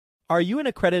Are you an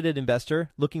accredited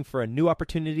investor looking for a new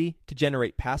opportunity to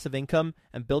generate passive income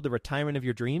and build the retirement of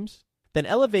your dreams? Then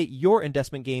elevate your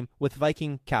investment game with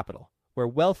Viking Capital, where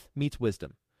wealth meets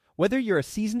wisdom. Whether you're a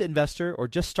seasoned investor or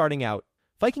just starting out,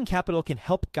 Viking Capital can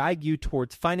help guide you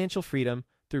towards financial freedom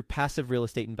through passive real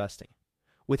estate investing.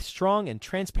 With strong and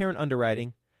transparent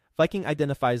underwriting, Viking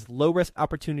identifies low-risk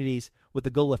opportunities with the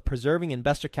goal of preserving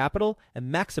investor capital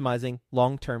and maximizing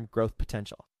long-term growth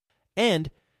potential. And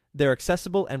their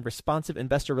accessible and responsive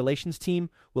investor relations team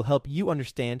will help you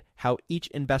understand how each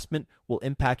investment will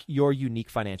impact your unique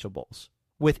financial goals.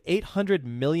 With $800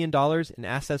 million in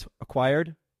assets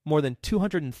acquired, more than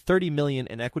 $230 million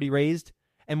in equity raised,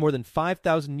 and more than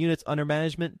 5,000 units under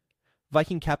management,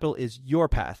 Viking Capital is your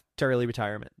path to early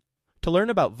retirement. To learn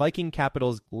about Viking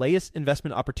Capital's latest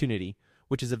investment opportunity,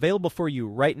 which is available for you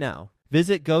right now,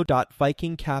 visit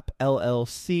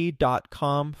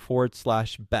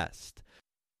go.vikingcapllc.com/best.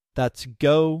 That's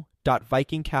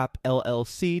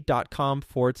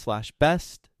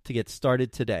go.vikingcapllc.com/best to get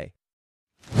started today.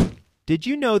 Did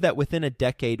you know that within a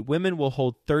decade, women will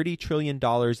hold $30 trillion in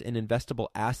investable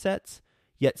assets?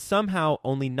 Yet somehow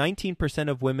only 19%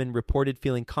 of women reported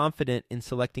feeling confident in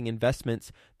selecting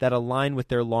investments that align with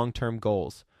their long-term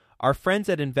goals. Our friends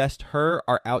at InvestHer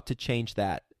are out to change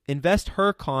that.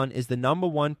 InvestHerCon is the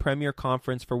 #1 premier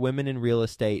conference for women in real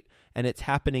estate, and it's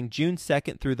happening June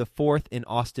 2nd through the 4th in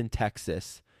Austin,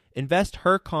 Texas.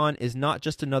 InvestHerCon is not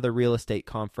just another real estate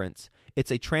conference. It's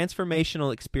a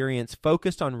transformational experience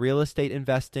focused on real estate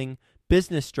investing,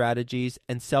 business strategies,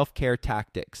 and self-care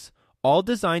tactics, all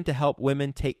designed to help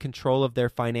women take control of their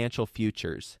financial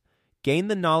futures. Gain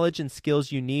the knowledge and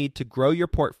skills you need to grow your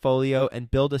portfolio and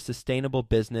build a sustainable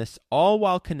business, all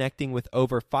while connecting with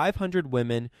over 500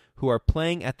 women who are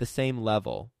playing at the same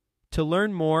level. To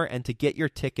learn more and to get your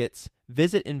tickets,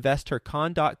 visit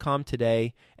InvestHerCon.com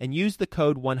today and use the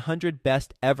code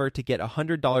 100BESTEVER to get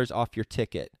 $100 off your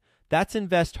ticket. That's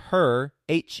InvestHer,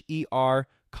 H-E-R,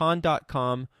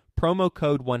 con.com, promo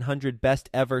code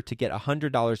 100BESTEVER to get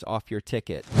 $100 off your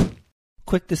ticket.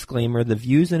 Quick disclaimer, the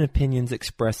views and opinions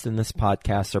expressed in this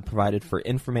podcast are provided for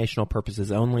informational purposes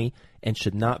only and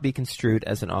should not be construed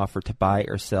as an offer to buy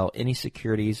or sell any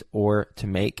securities or to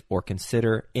make or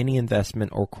consider any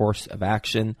investment or course of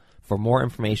action. For more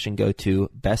information, go to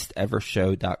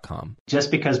bestevershow.com. Just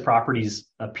because properties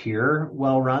appear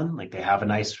well run, like they have a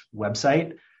nice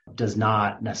website, does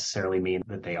not necessarily mean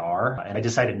that they are. And I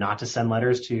decided not to send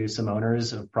letters to some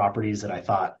owners of properties that I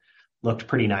thought looked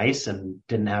pretty nice and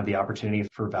didn't have the opportunity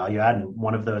for value add. And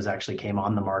one of those actually came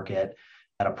on the market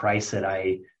at a price that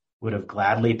I would have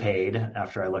gladly paid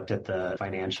after I looked at the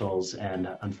financials. And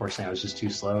unfortunately, I was just too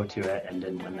slow to it and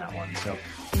didn't win that one. So,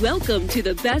 welcome to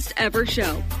the Best Ever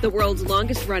Show, the world's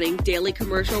longest running daily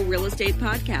commercial real estate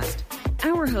podcast.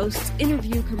 Our hosts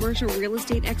interview commercial real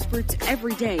estate experts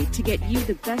every day to get you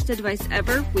the best advice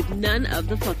ever with none of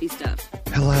the fluffy stuff.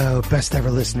 Hello, Best Ever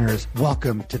listeners.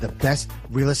 Welcome to the Best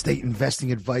Real Estate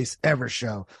Investing Advice Ever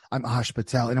show. I'm Ash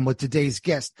Patel, and I'm with today's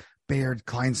guest, Baird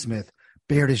Kleinsmith.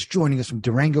 Baird is joining us from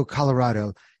Durango,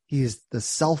 Colorado. He is the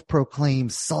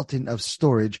self-proclaimed Sultan of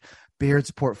Storage. Baird's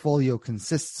portfolio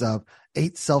consists of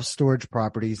 8 self-storage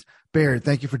properties. Baird,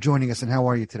 thank you for joining us, and how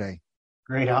are you today?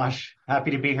 Great, Ash.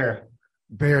 Happy to be here.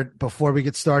 Baird, before we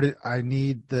get started, I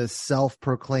need the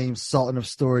self-proclaimed Sultan of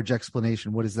Storage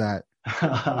explanation. What is that?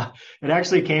 It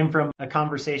actually came from a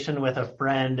conversation with a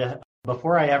friend.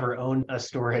 Before I ever owned a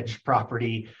storage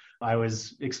property, I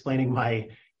was explaining my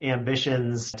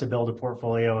ambitions to build a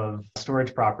portfolio of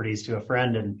storage properties to a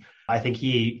friend. And I think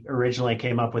he originally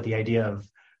came up with the idea of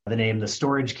the name, the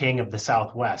Storage King of the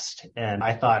Southwest. And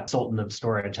I thought Sultan of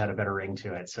Storage had a better ring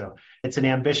to it. So it's an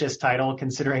ambitious title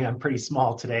considering I'm pretty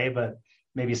small today, but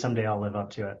maybe someday I'll live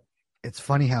up to it. It's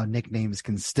funny how nicknames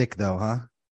can stick though, huh?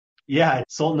 Yeah,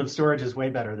 Sultan of Storage is way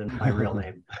better than my real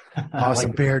name.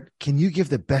 Awesome. Baird, can you give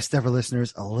the Best Ever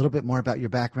listeners a little bit more about your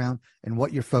background and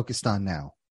what you're focused on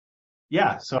now?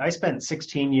 Yeah, so I spent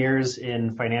 16 years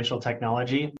in financial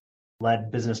technology,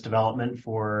 led business development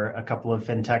for a couple of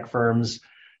fintech firms.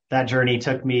 That journey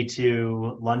took me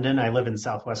to London. I live in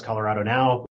Southwest Colorado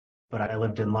now, but I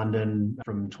lived in London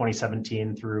from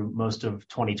 2017 through most of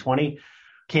 2020.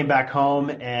 Came back home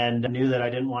and knew that I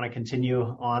didn't want to continue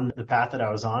on the path that I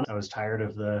was on. I was tired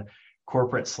of the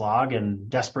corporate slog and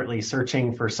desperately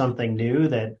searching for something new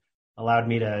that allowed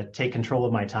me to take control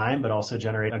of my time, but also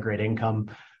generate a great income.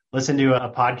 Listened to a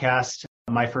podcast,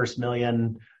 My First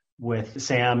Million, with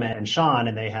Sam and Sean,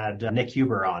 and they had Nick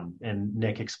Huber on. And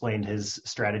Nick explained his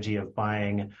strategy of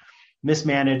buying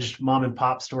mismanaged mom and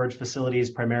pop storage facilities,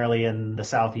 primarily in the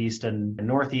Southeast and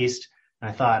Northeast. And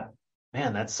I thought,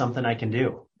 man, that's something I can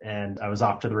do. and I was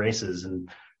off to the races and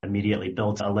immediately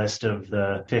built a list of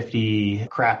the 50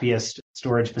 crappiest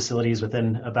storage facilities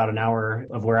within about an hour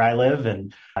of where I live.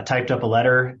 And I typed up a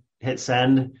letter, hit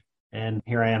send, and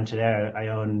here I am today. I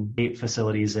own 8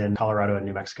 facilities in Colorado and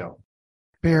New Mexico.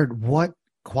 Baird, what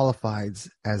qualifies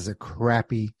as a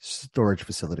crappy storage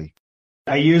facility?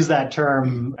 I use that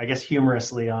term, I guess,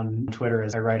 humorously on Twitter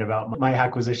as I write about my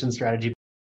acquisition strategy.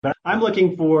 But I'm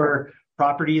looking for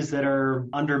properties that are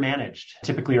undermanaged,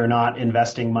 typically are not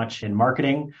investing much in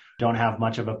marketing, don't have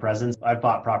much of a presence. I've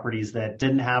bought properties that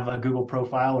didn't have a Google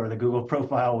profile, or the Google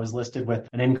profile was listed with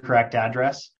an incorrect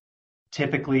address.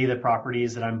 Typically, the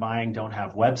properties that I'm buying don't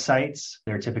have websites.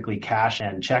 They're typically cash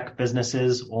and check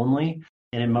businesses only.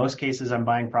 And in most cases, I'm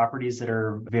buying properties that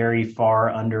are very far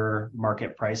under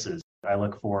market prices. I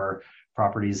look for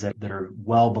properties that are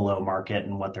well below market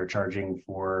and what they're charging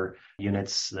for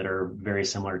units that are very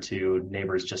similar to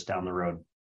neighbors just down the road.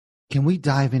 Can we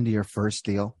dive into your first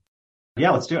deal?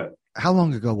 Yeah, let's do it. How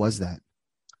long ago was that?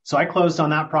 So I closed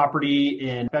on that property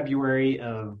in February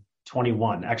of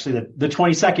 21. Actually, the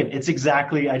 22nd, it's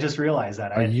exactly, I just realized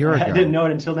that. A year ago. I didn't know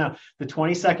it until now. The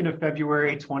 22nd of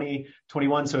February,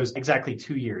 2021. So it was exactly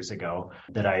 2 years ago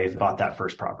that I bought that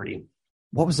first property.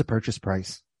 What was the purchase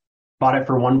price? Bought it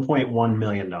for $1.1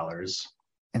 million.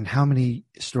 And how many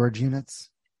storage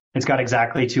units? It's got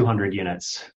exactly 200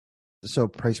 units. So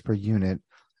price per unit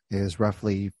is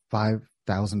roughly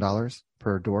 $5,000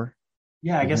 per door?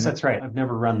 Yeah, I guess that's right. I've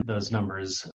never run those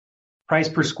numbers. Price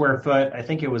per square foot, I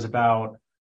think it was about,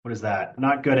 what is that?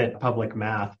 Not good at public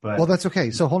math, but... Well, that's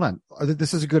okay. So hold on.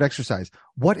 This is a good exercise.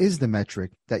 What is the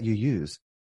metric that you use?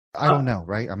 I don't know,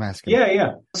 right? I'm asking.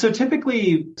 Yeah. So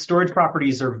typically storage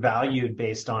properties are valued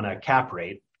based on a cap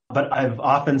rate, but I've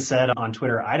often said on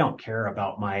Twitter, I don't care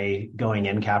about my going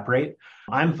in cap rate.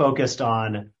 I'm focused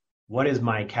on what is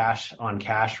my cash on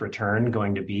cash return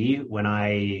going to be when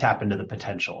I tap into the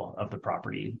potential of the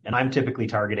property. And I'm typically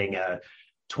targeting a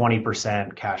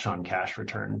 20% cash on cash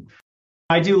return.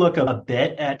 I do look a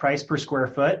bit at price per square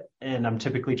foot, and I'm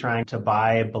typically trying to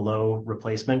buy below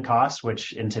replacement costs,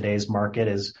 which in today's market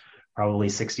is probably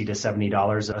 $60 to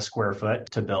 $70 a square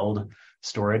foot to build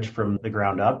storage from the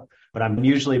ground up. But I'm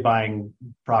usually buying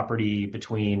property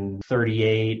between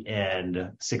 $38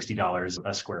 and $60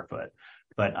 a square foot.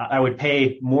 But I would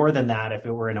pay more than that if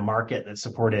it were in a market that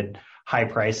supported high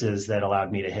prices that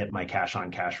allowed me to hit my cash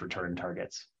on cash return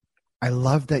targets. I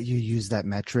love that you use that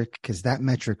metric, because that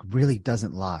metric really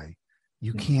doesn't lie.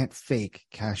 You can't fake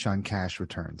cash on cash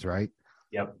returns, right?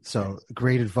 Yep. So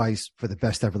great advice for the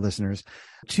best ever listeners.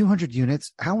 200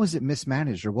 units. How was it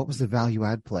mismanaged, or what was the value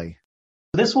add play?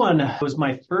 This one was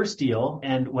my first deal.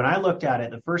 And when I looked at it,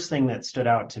 the first thing that stood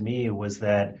out to me was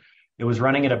that it was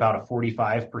running at about a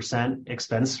 45%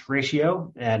 expense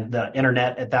ratio. And the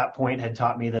internet at that point had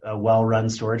taught me that a well-run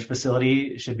storage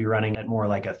facility should be running at more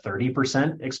like a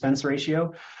 30% expense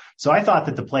ratio. So I thought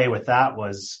that the play with that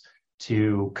was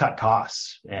to cut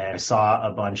costs. And I saw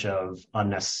a bunch of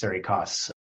unnecessary costs.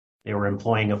 They were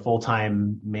employing a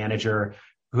full-time manager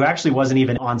who actually wasn't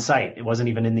even on site. It wasn't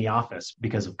even in the office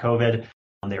because of COVID.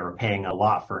 They were paying a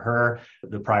lot for her.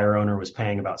 The prior owner was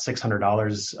paying about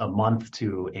 $600 a month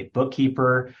to a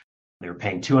bookkeeper. They were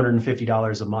paying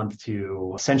 $250 a month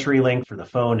to CenturyLink for the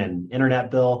phone and internet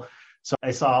bill. So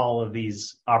I saw all of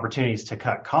these opportunities to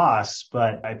cut costs,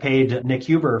 but I paid Nick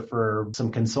Huber for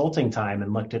some consulting time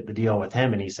and looked at the deal with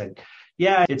him. And he said,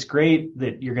 yeah, it's great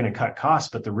that you're going to cut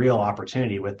costs, but the real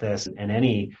opportunity with this and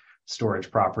any storage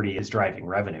property is driving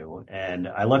revenue. And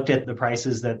I looked at the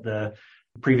prices that the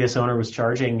previous owner was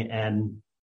charging, and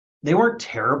they weren't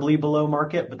terribly below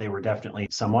market, but they were definitely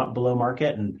somewhat below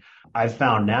market. And I've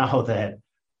found now that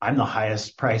I'm the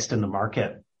highest priced in the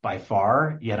market by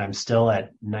far, yet I'm still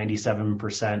at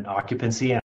 97%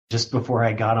 occupancy. And just before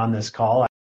I got on this call,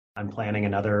 I'm planning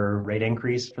another rate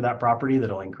increase for that property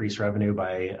that'll increase revenue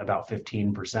by about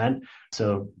 15%.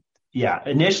 So yeah,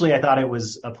 initially I thought it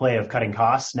was a play of cutting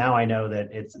costs. Now I know that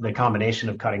it's the combination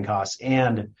of cutting costs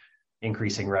and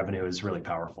increasing revenue is really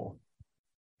powerful.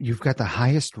 You've got the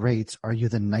highest rates. Are you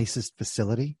the nicest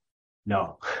facility?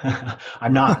 No,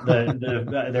 I'm not.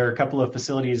 There are a couple of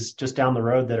facilities just down the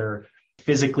road that are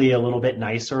physically a little bit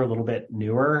nicer, a little bit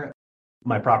newer.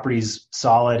 My property's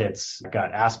solid. It's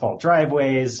got asphalt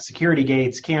driveways, security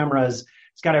gates, cameras.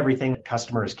 It's got everything that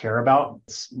customers care about.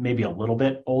 It's maybe a little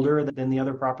bit older than the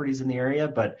other properties in the area,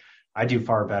 but I do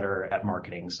far better at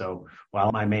marketing. So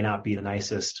while I may not be the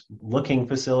nicest looking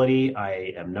facility,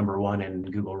 I am number one in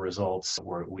Google results,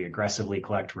 where we aggressively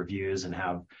collect reviews and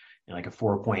have like a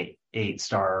 4.8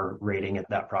 star rating at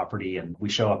that property, and we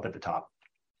show up at the top.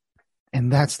 And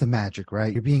that's the magic,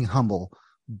 right? You're being humble,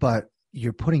 but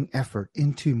you're putting effort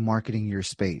into marketing your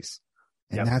space.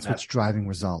 And that's what's driving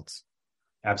results.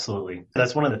 Absolutely.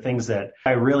 That's one of the things that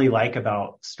I really like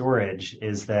about storage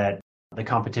is that the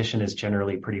competition is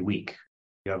generally pretty weak.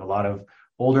 You have a lot of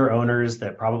older owners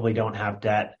that probably don't have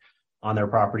debt on their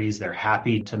properties. They're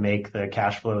happy to make the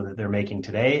cash flow that they're making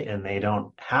today, and they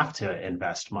don't have to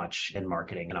invest much in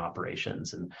marketing and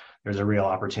operations. And there's a real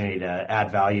opportunity to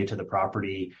add value to the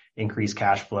property, increase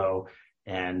cash flow,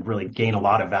 and really gain a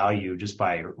lot of value just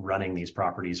by running these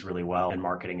properties really well. And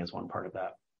marketing is one part of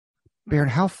that. Baird,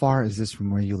 how far is this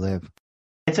from where you live?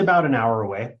 It's about an hour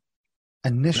away.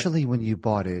 Initially, when you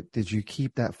bought it, did you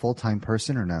keep that full-time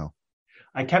person or no?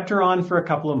 I kept her on for a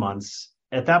couple of months.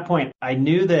 At that point, I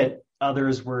knew that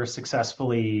others were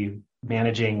successfully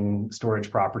managing storage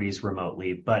properties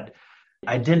remotely, but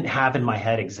I didn't have in my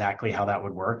head exactly how that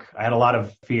would work. I had a lot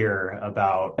of fear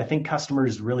about, I think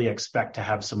customers really expect to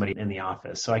have somebody in the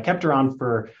office. So I kept her on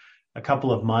for a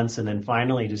couple of months and then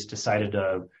finally just decided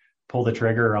to pull the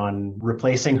trigger on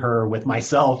replacing her with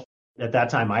myself. At that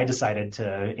time, I decided to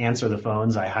answer the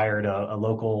phones. I hired a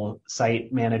local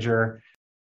site manager.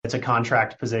 It's a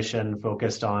contract position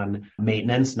focused on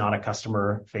maintenance, not a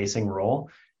customer-facing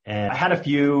role. And I had a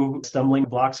few stumbling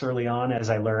blocks early on as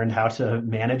I learned how to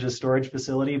manage a storage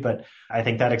facility, but I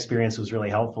think that experience was really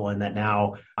helpful in that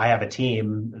now I have a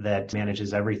team that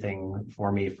manages everything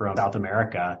for me from South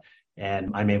America,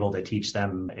 and I'm able to teach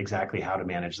them exactly how to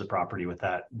manage the property with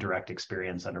that direct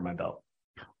experience under my belt.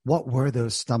 What were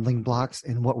those stumbling blocks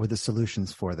and what were the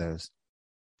solutions for those?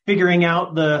 Figuring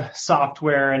out the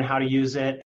software and how to use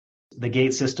it. The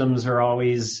gate systems are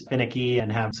always finicky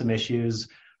and have some issues.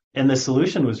 And the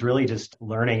solution was really just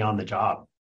learning on the job,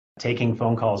 taking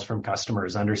phone calls from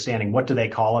customers, understanding what do they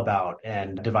call about,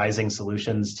 and devising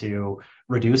solutions to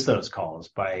reduce those calls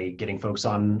by getting folks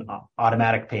on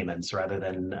automatic payments rather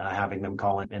than having them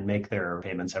call in and make their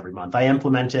payments every month. I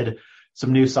implemented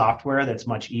some new software that's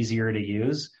much easier to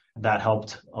use. That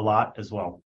helped a lot as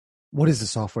well. What is the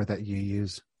software that you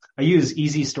use? I use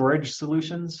Easy Storage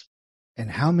Solutions. And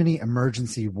how many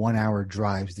emergency 1-hour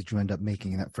drives did you end up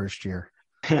making in that first year?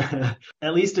 At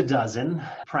least a dozen,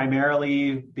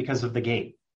 primarily because of the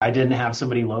gate. I didn't have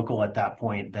somebody local at that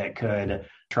point that could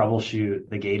troubleshoot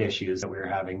the gate issues that we were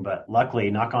having. But luckily,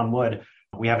 knock on wood,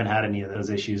 we haven't had any of those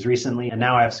issues recently. And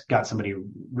now I've got somebody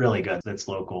really good that's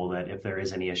local that if there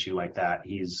is any issue like that,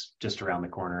 he's just around the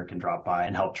corner, can drop by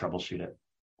and help troubleshoot it.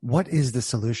 What is the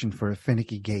solution for a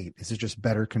finicky gate? Is it just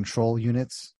better control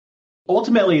units?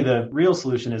 Ultimately, the real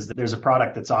solution is that there's a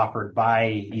product that's offered by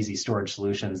Easy Storage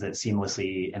Solutions that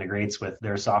seamlessly integrates with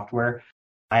their software.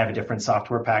 I have a different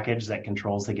software package that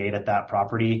controls the gate at that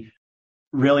property.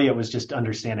 Really, it was just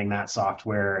understanding that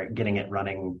software, getting it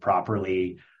running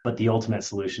properly. But the ultimate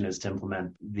solution is to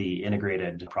implement the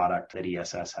integrated product that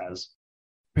ESS has.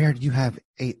 Baird, you have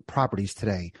 8 properties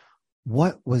today.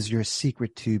 What was your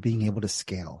secret to being able to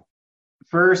scale?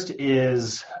 First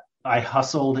is I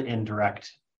hustled in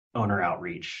direct owner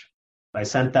outreach. I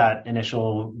sent that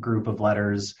initial group of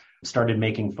letters, started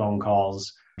making phone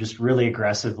calls, just really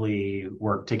aggressively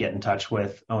worked to get in touch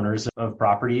with owners of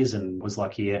properties and was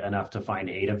lucky enough to find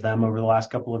 8 of them over the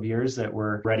last couple of years that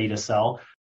were ready to sell.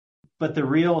 But the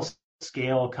real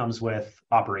scale comes with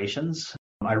operations.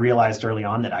 I realized early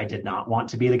on that I did not want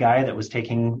to be the guy that was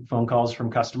taking phone calls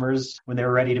from customers when they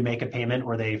were ready to make a payment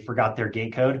or they forgot their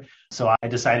gate code. So I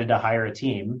decided to hire a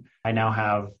team. I now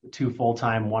have 2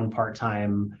 full-time, 1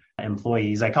 part-time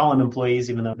employees. I call them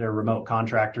employees, even though they're remote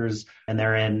contractors, and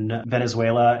they're in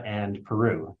Venezuela and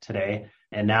Peru today.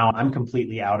 And now I'm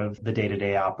completely out of the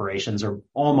day-to-day operations, or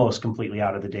almost completely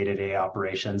out of the day-to-day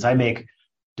operations. I make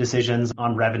decisions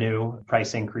on revenue,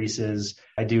 price increases.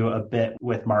 I do a bit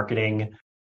with marketing.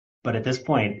 But at this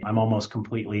point, I'm almost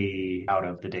completely out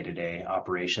of the day-to-day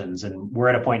operations. And we're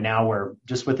at a point now where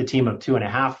just with a team of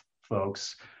 2.5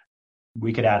 folks,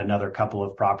 we could add another couple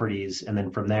of properties. And then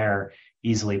from there,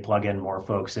 easily plug in more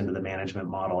folks into the management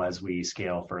model as we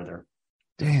scale further.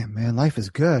 Damn, man, life is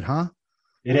good, huh?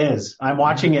 It is. I'm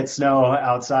watching it snow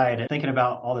outside, thinking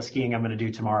about all the skiing I'm going to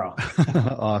do tomorrow.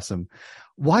 Awesome.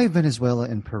 Why Venezuela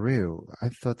and Peru? I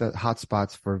thought that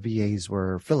hotspots for VAs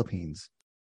were Philippines.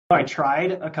 I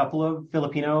tried a couple of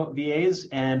Filipino VAs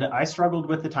and I struggled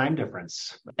with the time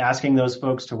difference. Asking those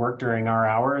folks to work during our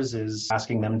hours is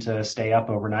asking them to stay up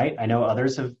overnight. I know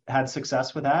others have had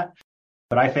success with that,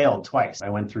 but I failed twice.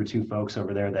 I went through 2 folks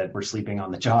over there that were sleeping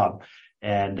on the job,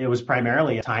 and it was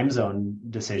primarily a time zone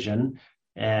decision.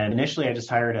 And initially, I just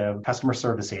hired a customer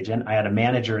service agent. I had a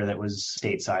manager that was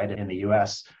stateside in the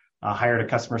US. Hired a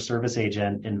customer service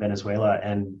agent in Venezuela,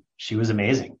 and she was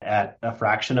amazing at a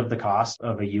fraction of the cost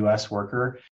of a U.S.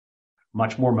 worker.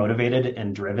 much more motivated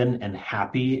and driven and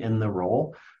happy in the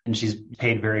role. And she's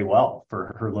paid very well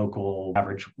for her local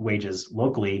average wages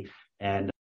locally. And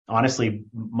honestly,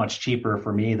 much cheaper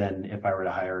for me than if I were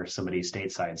to hire somebody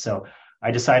stateside. So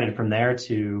I decided from there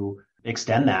to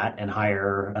extend that and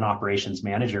hire an operations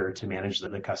manager to manage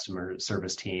the customer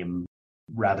service team.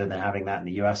 Rather than having that in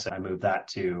the US, I moved that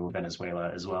to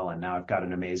Venezuela as well. And now I've got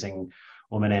an amazing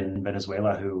woman in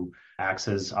Venezuela who acts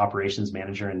as operations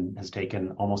manager and has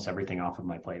taken almost everything off of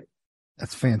my plate.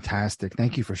 That's fantastic.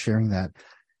 Thank you for sharing that.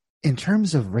 In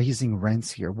terms of raising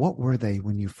rents here, what were they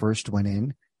when you first went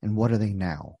in and what are they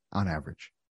now on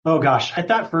average? Oh gosh, at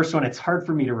that first one, it's hard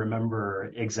for me to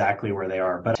remember exactly where they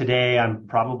are, but today I'm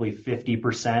probably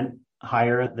 50%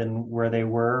 higher than where they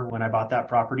were when I bought that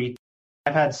property.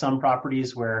 I've had some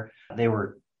properties where they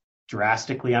were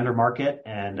drastically under market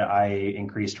and I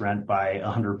increased rent by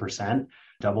 100%,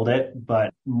 doubled it.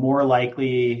 But more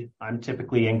likely, I'm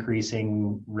typically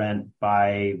increasing rent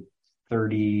by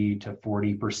 30 to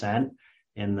 40%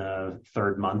 in the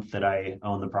third month that I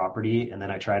own the property. And then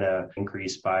I try to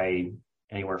increase by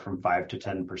anywhere from 5 to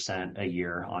 10% a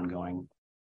year ongoing.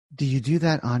 Do you do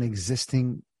that on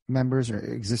existing members or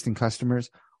existing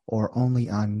customers or only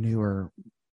on newer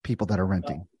people that are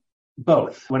renting?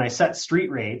 Both. When I set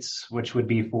street rates, which would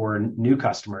be for new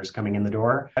customers coming in the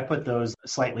door, I put those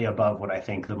slightly above what I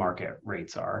think the market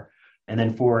rates are. And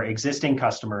then for existing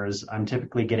customers, I'm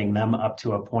typically getting them up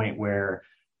to a point where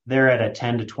they're at a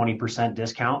 10 to 20%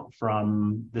 discount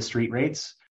from the street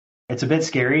rates. It's a bit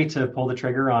scary to pull the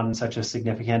trigger on such a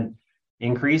significant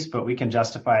increase, but we can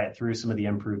justify it through some of the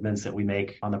improvements that we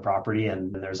make on the property.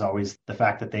 And there's always the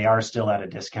fact that they are still at a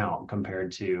discount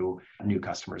compared to new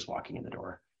customers walking in the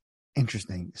door.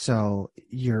 Interesting. So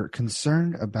you're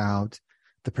concerned about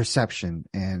the perception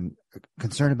and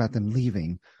concerned about them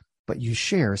leaving, but you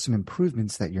share some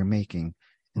improvements that you're making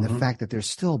and the fact that they're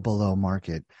still below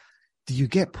market. Do you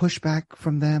get pushback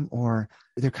from them or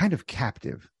they're kind of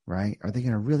captive, right? Are they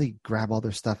going to really grab all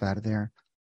their stuff out of there?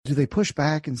 Do they push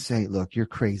back and say, look, you're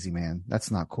crazy, man.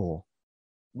 That's not cool?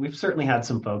 We've certainly had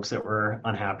some folks that were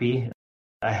unhappy.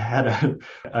 I had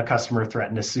a customer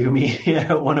threaten to sue me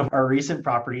at one of our recent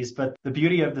properties. But the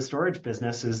beauty of the storage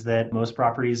business is that most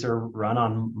properties are run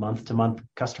on month-to-month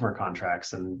customer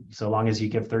contracts. And so long as you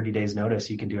give 30 days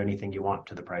notice, you can do anything you want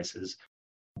to the prices.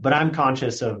 But I'm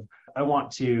conscious of, I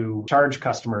want to charge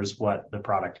customers what the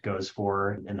product goes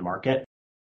for in the market.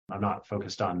 I'm not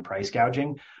focused on price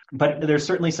gouging, but there's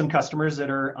certainly some customers that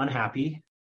are unhappy,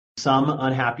 some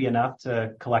unhappy enough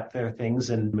to collect their things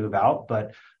and move out.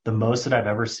 But the most that I've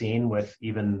ever seen with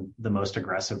even the most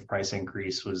aggressive price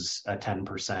increase was a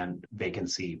 10%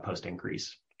 vacancy post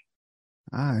increase.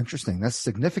 Interesting. That's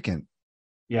significant.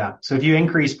 Yeah. So if you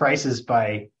increase prices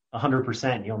by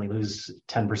 100%, you only lose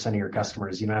 10% of your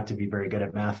customers. You don't have to be very good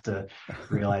at math to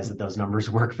realize that those numbers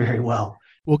work very well.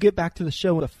 We'll get back to the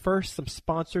show, but first, some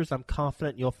sponsors I'm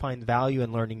confident you'll find value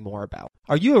in learning more about.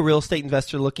 Are you a real estate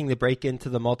investor looking to break into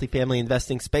the multifamily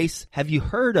investing space? Have you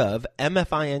heard of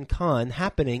MFIN Con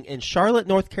happening in Charlotte,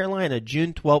 North Carolina,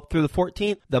 June 12th through the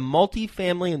 14th? The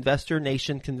Multifamily Investor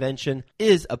Nation Convention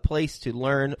is a place to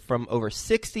learn from over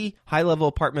 60 high-level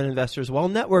apartment investors while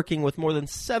networking with more than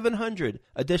 700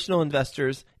 additional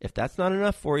investors. If that's not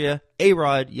enough for you,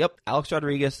 A-Rod, Alex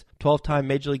Rodriguez, 12-time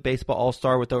Major League Baseball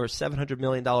All-Star with over $700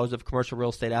 million of commercial real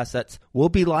estate assets, will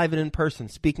be live and in person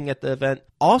speaking at the event.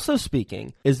 Also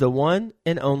speaking is the one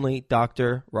and only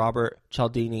Dr. Robert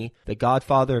Cialdini, the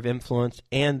godfather of influence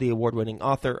and the award-winning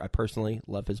author. I personally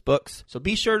love his books. So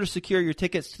be sure to secure your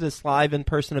tickets to this live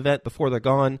in-person event before they're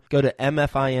gone. Go to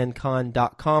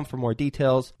mfincon.com for more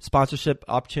details. Sponsorship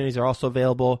opportunities are also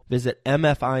available. Visit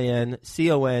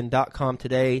mfincon.com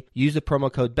today. Use the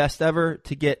promo code BESTEVER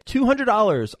to get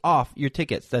 $200 off your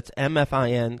tickets. That's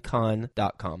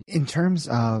mfincon.com. In terms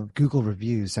of Google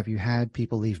reviews, have you had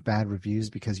people leave bad reviews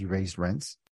because you raised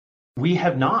rents? We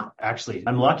have not, actually.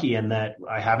 I'm lucky in that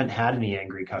I haven't had any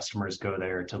angry customers go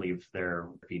there to leave their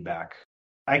feedback.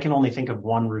 I can only think of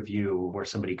one review where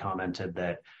somebody commented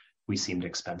that we seemed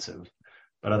expensive,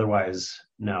 but otherwise,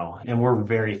 no. And we're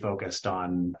very focused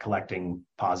on collecting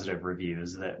positive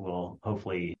reviews that will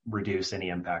hopefully reduce any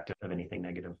impact of anything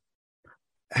negative.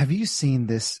 Have you seen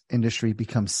this industry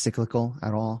become cyclical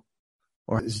at all?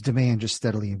 Or is demand just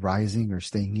steadily rising or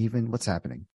staying even? What's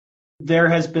happening? There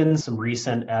has been some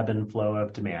recent ebb and flow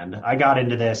of demand. I got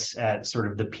into this at sort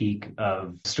of the peak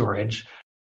of storage.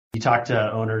 You talk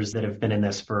to owners that have been in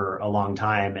this for a long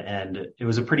time, and it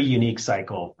was a pretty unique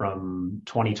cycle from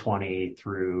 2020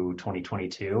 through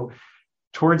 2022.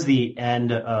 Towards the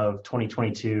end of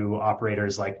 2022,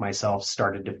 operators like myself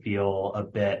started to feel a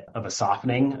bit of a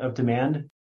softening of demand.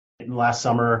 Last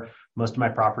summer, most of my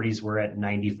properties were at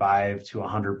 95 to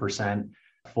 100%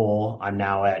 full. I'm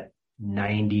now at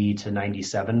 90 to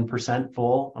 97%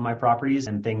 full on my properties,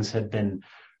 and things had been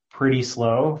pretty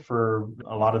slow for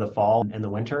a lot of the fall and the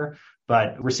winter,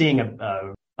 but we're seeing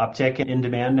a uptick in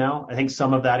demand now. I think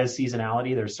some of that is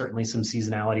seasonality. There's certainly some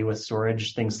seasonality with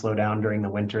storage. Things slow down during the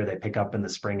winter. They pick up in the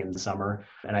spring and the summer.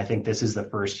 And I think this is the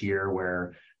first year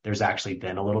where there's actually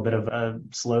been a little bit of a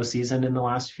slow season in the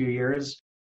last few years.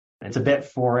 It's a bit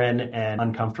foreign and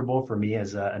uncomfortable for me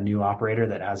as a new operator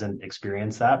that hasn't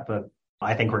experienced that, but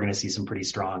I think we're going to see some pretty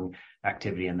strong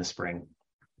activity in the spring.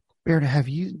 Baird, have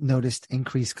you noticed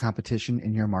increased competition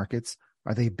in your markets?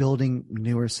 Are they building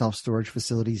newer self-storage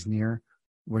facilities near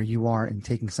where you are and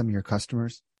taking some of your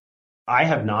customers? I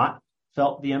have not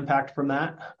felt the impact from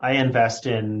that. I invest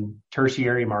in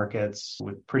tertiary markets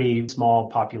with pretty small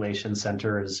population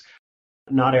centers,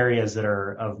 not areas that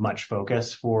are of much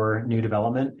focus for new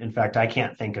development. In fact, I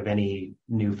can't think of any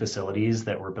new facilities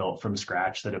that were built from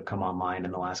scratch that have come online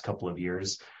in the last couple of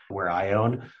years where I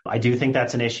own. I do think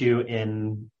that's an issue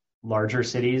in larger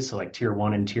cities, so like tier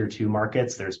 1 and tier 2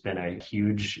 markets. There's been a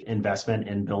huge investment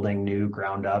in building new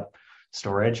ground up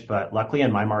storage, but luckily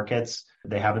in my markets,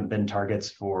 they haven't been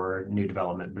targets for new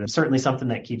development. But it's certainly something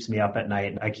that keeps me up at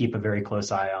night. I keep a very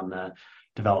close eye on the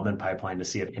development pipeline to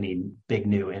see if any big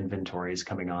new inventory is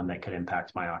coming on that could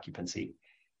impact my occupancy.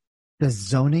 Does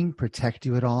zoning protect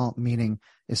you at all? Meaning,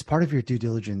 is part of your due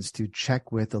diligence to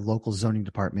check with the local zoning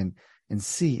department and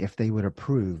see if they would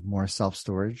approve more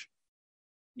self-storage?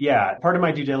 Yeah, part of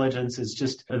my due diligence is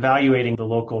just evaluating the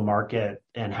local market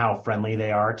and how friendly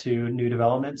they are to new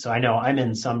development. So I know I'm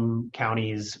in some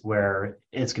counties where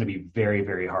it's going to be very,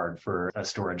 very hard for a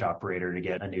storage operator to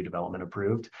get a new development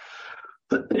approved.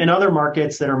 But in other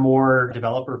markets that are more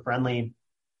developer friendly,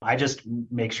 I just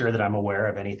make sure that I'm aware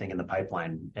of anything in the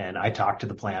pipeline. And I talk to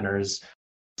the planners,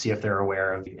 see if they're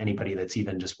aware of anybody that's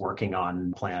even just working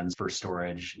on plans for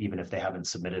storage, even if they haven't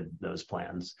submitted those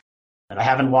plans. And I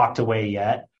haven't walked away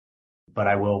yet, but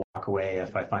I will walk away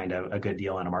if I find a good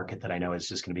deal in a market that I know is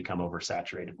just going to become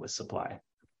oversaturated with supply.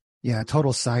 Yeah,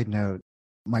 total side note.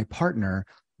 My partner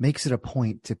makes it a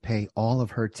point to pay all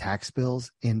of her tax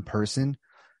bills in person.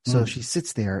 So she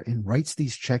sits there and writes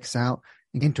these checks out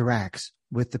and interacts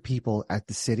with the people at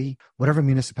the city, whatever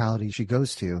municipality she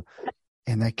goes to.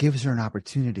 And that gives her an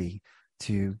opportunity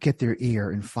to get their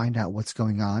ear and find out what's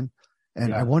going on.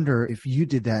 And I wonder if you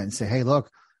did that and say, hey,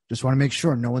 look, just want to make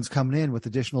sure no one's coming in with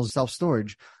additional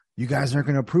self-storage. You guys aren't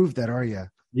going to approve that, are you?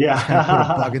 Yeah. Kind of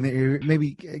put a bug in the ear,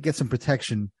 maybe get some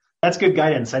protection. That's good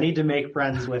guidance. I need to make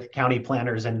friends with county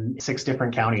planners in 6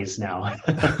 different counties now.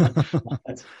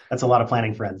 That's a lot of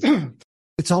planning friends.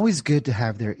 It's always good to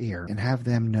have their ear and have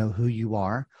them know who you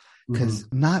are, because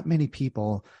not many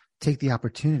people take the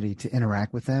opportunity to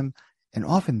interact with them. And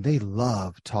often they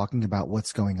love talking about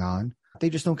what's going on. They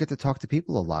just don't get to talk to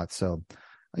people a lot. So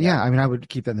yeah, I mean, I would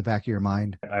keep that in the back of your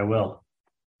mind. I will.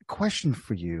 Question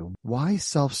for you. Why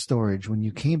self-storage when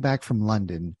you came back from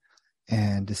London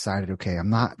and decided, okay, I'm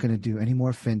not going to do any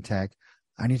more fintech.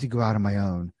 I need to go out on my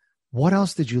own. What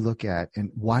else did you look at,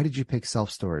 and why did you pick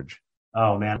self-storage?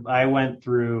 Oh, man, I went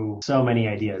through so many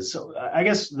ideas. So I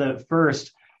guess the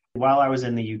first, while I was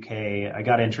in the UK, I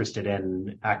got interested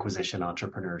in acquisition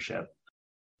entrepreneurship.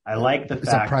 I like the fact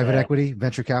that private equity,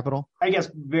 venture capital? I guess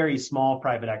very small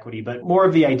private equity, but more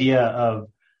of the idea of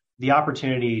the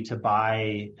opportunity to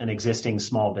buy an existing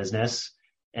small business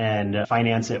and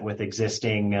finance it with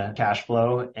existing cash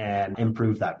flow and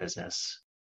improve that business.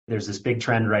 There's this big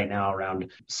trend right now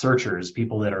around searchers,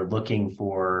 people that are looking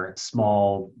for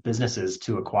small businesses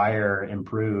to acquire,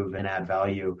 improve, and add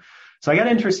value. So I got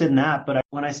interested in that. But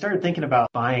when I started thinking about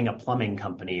buying a plumbing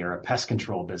company or a pest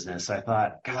control business, I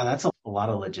thought, God, that's a lot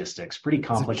of logistics, pretty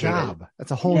complicated. It's a job.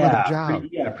 That's a whole other job.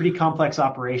 Pretty complex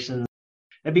operations.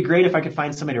 It'd be great if I could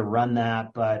find somebody to run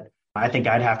that, but I think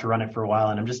I'd have to run it for a while,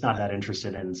 and I'm just not that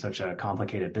interested in such a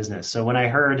complicated business. So when I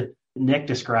heard Nick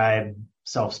describe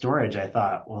self-storage, I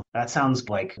thought, well, that sounds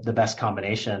like the best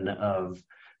combination of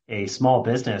a small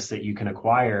business that you can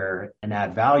acquire and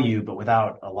add value, but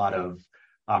without a lot of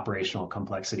operational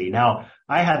complexity. Now,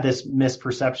 I had this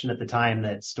misperception at the time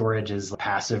that storage is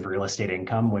passive real estate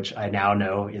income, which I now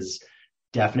know is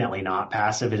definitely not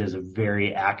passive. It is a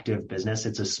very active business.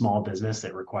 It's a small business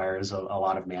that requires a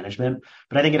lot of management,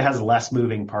 but I think it has less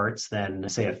moving parts than,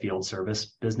 say, a field service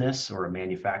business or a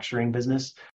manufacturing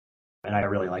business. And I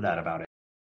really like that about it.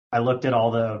 I looked at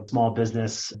all the small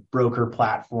business broker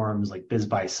platforms like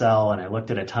BizBuySell, and I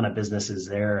looked at a ton of businesses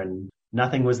there, and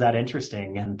nothing was that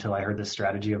interesting until I heard this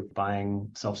strategy of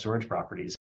buying self-storage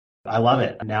properties. I love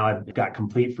it. Now I've got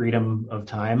complete freedom of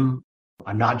time.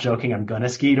 I'm not joking. I'm going to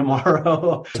ski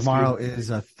tomorrow. Tomorrow is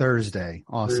a Thursday.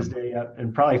 Awesome. Thursday, yep,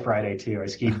 and probably Friday too. I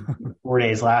skied 4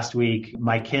 days last week.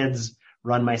 My kids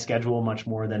run my schedule much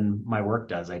more than my work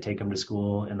does. I take them to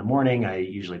school in the morning. I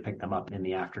usually pick them up in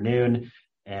the afternoon.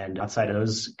 And outside of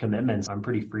those commitments, I'm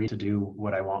pretty free to do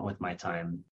what I want with my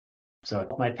time. So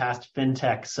if my past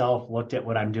fintech self looked at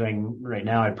what I'm doing right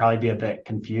now, I'd probably be a bit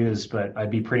confused, but I'd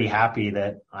be pretty happy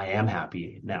that I am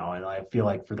happy now. And I feel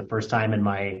like for the first time in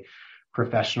my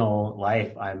professional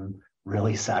life, I'm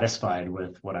really satisfied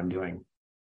with what I'm doing.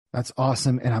 That's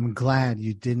awesome. And I'm glad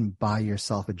you didn't buy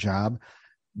yourself a job.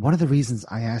 One of the reasons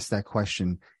I asked that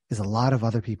question is a lot of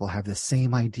other people have the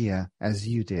same idea as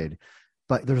you did,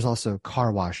 but there's also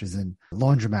car washes and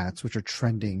laundromats, which are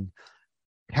trending.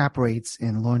 Cap rates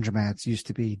in laundromats used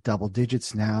to be double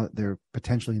digits. Now they're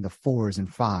potentially in the 4s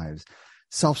and 5s.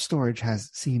 Self-storage has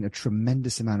seen a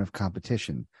tremendous amount of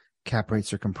competition. Cap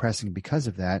rates are compressing because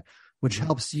of that, which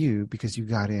helps you because you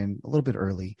got in a little bit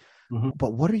early. Mm-hmm.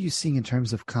 But what are you seeing in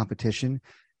terms of competition,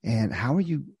 and how are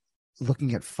you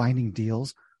looking at finding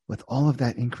deals with all of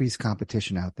that increased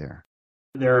competition out there?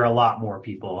 There are a lot more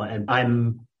people, and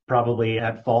I'm probably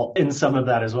at fault in some of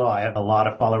that as well. I have a lot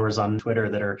of followers on Twitter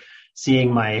that are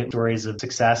seeing my stories of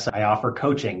success. I offer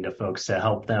coaching to folks to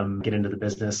help them get into the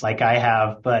business like I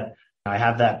have, but I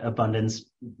have that abundance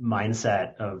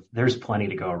mindset of there's plenty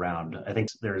to go around. I think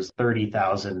there's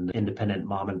 30,000 independent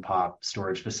mom and pop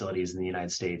storage facilities in the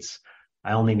United States.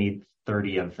 I only need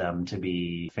 30 of them to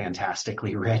be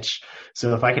fantastically rich.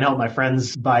 So if I can help my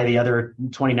friends buy the other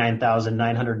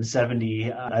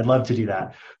 29,970, I'd love to do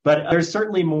that. But there's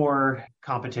certainly more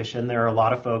competition. There are a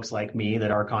lot of folks like me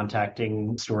that are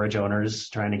contacting storage owners,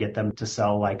 trying to get them to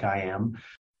sell like I am.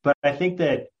 But I think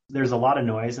that there's a lot of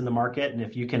noise in the market. And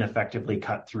if you can effectively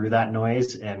cut through that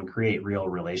noise and create real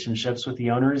relationships with the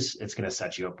owners, it's going to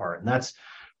set you apart. And that's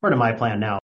part of my plan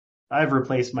now. I've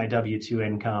replaced my W-2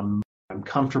 income. I'm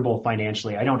comfortable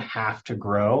financially. I don't have to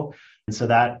grow. And so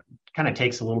that kind of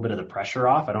takes a little bit of the pressure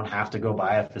off. I don't have to go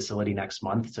buy a facility next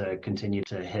month to continue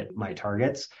to hit my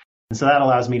targets. And so that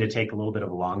allows me to take a little bit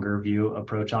of a longer view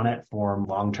approach on it, form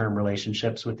long-term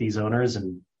relationships with these owners.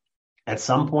 And at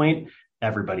some point,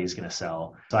 everybody's going to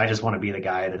sell. So I just want to be the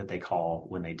guy that they call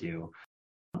when they do.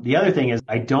 The other thing is,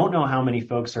 I don't know how many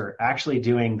folks are actually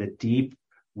doing the deep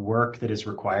work that is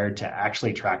required to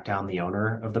actually track down the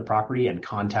owner of the property and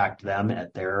contact them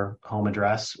at their home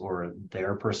address or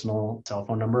their personal cell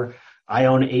phone number. I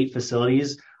own 8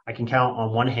 facilities. I can count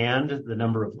on one hand the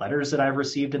number of letters that I've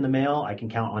received in the mail. I can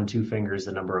count on 2 fingers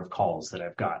the number of calls that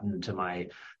I've gotten to my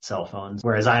cell phones.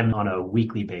 Whereas I'm on a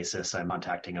weekly basis, I'm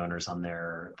contacting owners on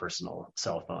their personal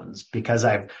cell phones because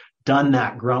I've done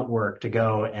that grunt work to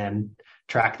go and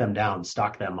track them down,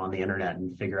 stalk them on the internet,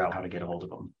 and figure out how to get a hold of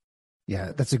them.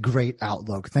 Yeah, that's a great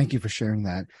outlook. Thank you for sharing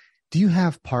that. Do you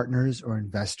have partners or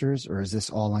investors, or is this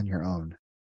all on your own?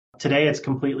 Today, it's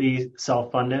completely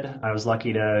self-funded. I was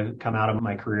lucky to come out of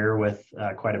my career with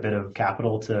quite a bit of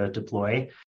capital to deploy.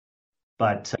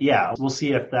 But yeah, we'll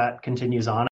see if that continues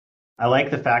on. I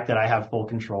like the fact that I have full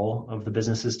control of the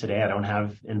businesses today. I don't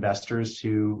have investors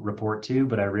to report to,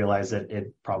 but I realize that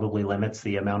it probably limits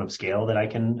the amount of scale that I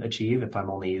can achieve if I'm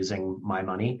only using my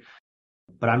money.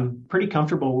 But I'm pretty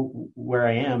comfortable where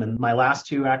I am. And my last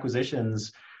 2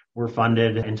 acquisitions were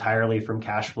funded entirely from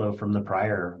cash flow from the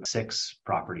prior 6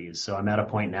 properties. So I'm at a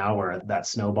point now where that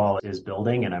snowball is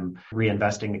building and I'm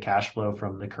reinvesting the cash flow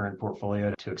from the current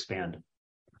portfolio to expand.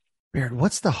 Baird,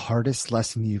 what's the hardest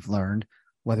lesson you've learned,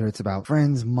 whether it's about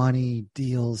friends, money,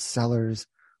 deals, sellers?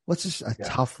 What's just a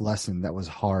tough lesson that was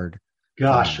hard?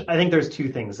 Gosh, I think there's 2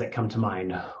 things that come to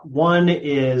mind. One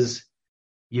is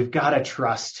you've got to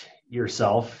trust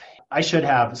yourself.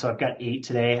 So I've got 8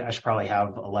 today. I should probably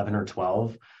have 11 or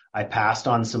 12. I passed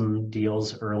on some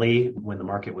deals early when the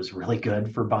market was really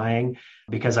good for buying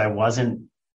because I wasn't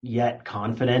yet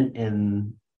confident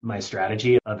in my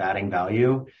strategy of adding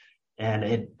value. And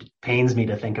it pains me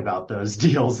to think about those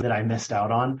deals that I missed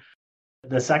out on.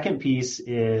 The second piece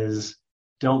is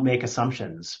don't make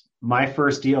assumptions. My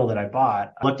first deal that I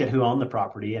bought, I looked at who owned the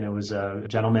property, and it was a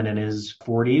gentleman in his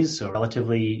 40s, so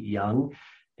relatively young.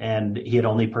 And he had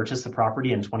only purchased the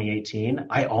property in 2018.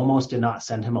 I almost did not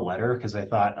send him a letter because I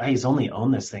thought, he's only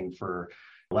owned this thing for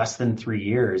less than 3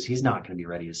 years. He's not going to be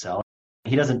ready to sell.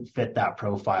 He doesn't fit that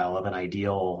profile of an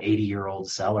ideal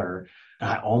 80-year-old seller.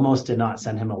 I almost did not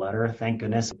send him a letter. Thank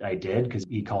goodness I did, because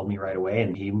he called me right away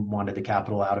and he wanted the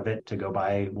capital out of it to go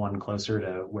buy one closer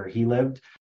to where he lived.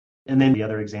 And then the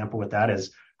other example with that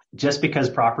is just because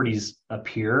properties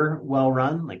appear well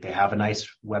run, like they have a nice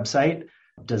website,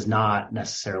 does not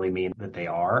necessarily mean that they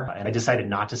are. And I decided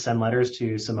not to send letters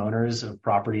to some owners of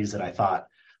properties that I thought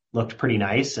looked pretty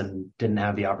nice and didn't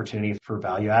have the opportunity for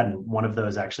value add. And one of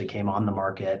those actually came on the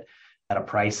market at a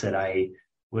price that I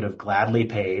would have gladly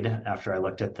paid after I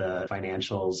looked at the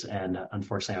financials. And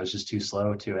unfortunately, I was just too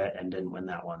slow to it and didn't win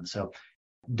that one. So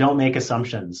don't make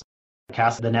assumptions.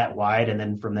 Cast the net wide, and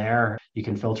then from there, you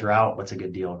can filter out what's a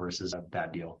good deal versus a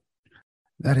bad deal.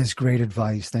 That is great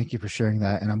advice. Thank you for sharing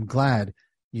that. And I'm glad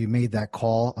you made that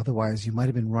call. Otherwise, you might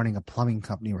have been running a plumbing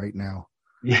company right now.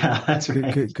 Yeah, that's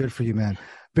right. Good for you, man.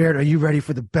 Baird, are you ready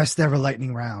for the best ever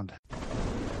lightning round?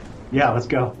 Yeah, let's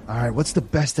go. All right. What's the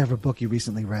best ever book you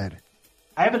recently read?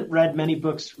 I haven't read many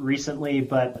books recently,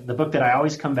 but the book that I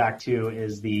always come back to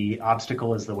is The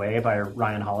Obstacle is the Way by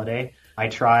Ryan Holiday. I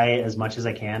try as much as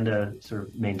I can to sort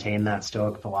of maintain that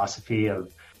Stoic philosophy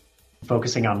of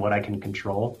focusing on what I can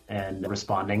control and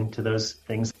responding to those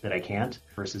things that I can't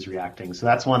versus reacting. So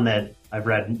that's one that I've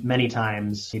read many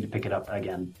times. Need to pick it up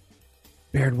again.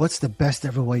 Baird, what's the best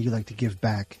ever way you like to give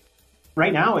back?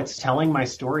 Right now, it's telling my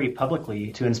story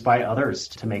publicly to inspire others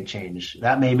to make change.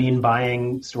 That may mean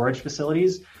buying storage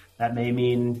facilities. That may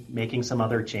mean making some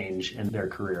other change in their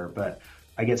career. But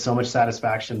I get so much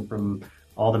satisfaction from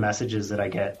all the messages that I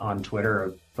get on Twitter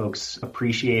of folks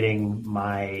appreciating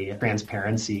my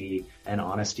transparency and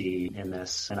honesty in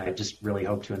this. And I just really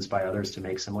hope to inspire others to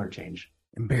make similar change.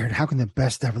 And Baird, how can the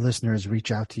best ever listeners reach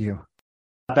out to you?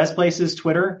 Best place is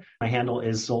Twitter. My handle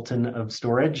is Sultan of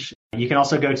Storage. You can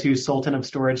also go to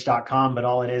sultanofstorage.com, but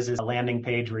all it is a landing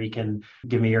page where you can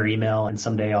give me your email, and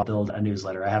someday I'll build a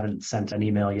newsletter. I haven't sent an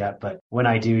email yet, but when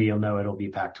I do, you'll know it'll be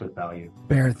packed with value.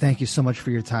 Baird, thank you so much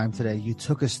for your time today. You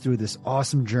took us through this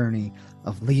awesome journey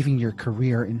of leaving your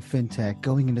career in fintech,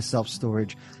 going into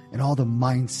self-storage, and all the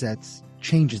mindsets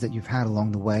changes that you've had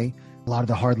along the way. A lot of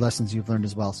the hard lessons you've learned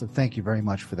as well. So thank you very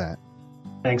much for that.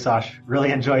 Thanks, Ash.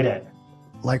 Really enjoyed it.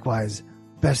 Likewise,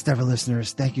 best ever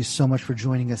listeners, thank you so much for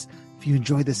joining us. If you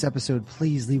enjoyed this episode,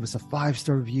 please leave us a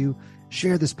 5-star review.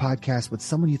 Share this podcast with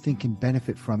someone you think can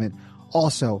benefit from it.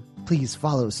 Also, please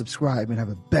follow, subscribe, and have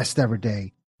a best ever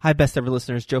day. Hi, best ever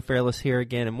listeners. Joe Fairless here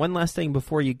again. And one last thing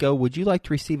before you go, would you like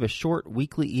to receive a short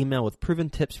weekly email with proven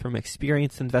tips from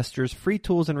experienced investors, free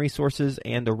tools and resources,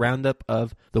 and a roundup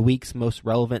of the week's most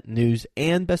relevant news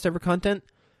and best ever content?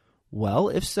 Well,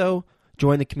 if so,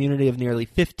 join the community of nearly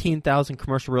 15,000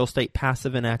 commercial real estate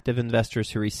passive and active investors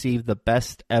who receive the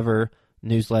best ever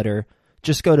newsletter.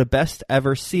 Just go to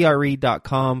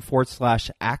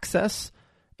bestevercre.com/access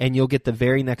and you'll get the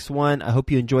very next one. I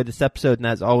hope you enjoyed this episode. And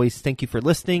as always, thank you for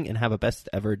listening and have a best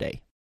ever day.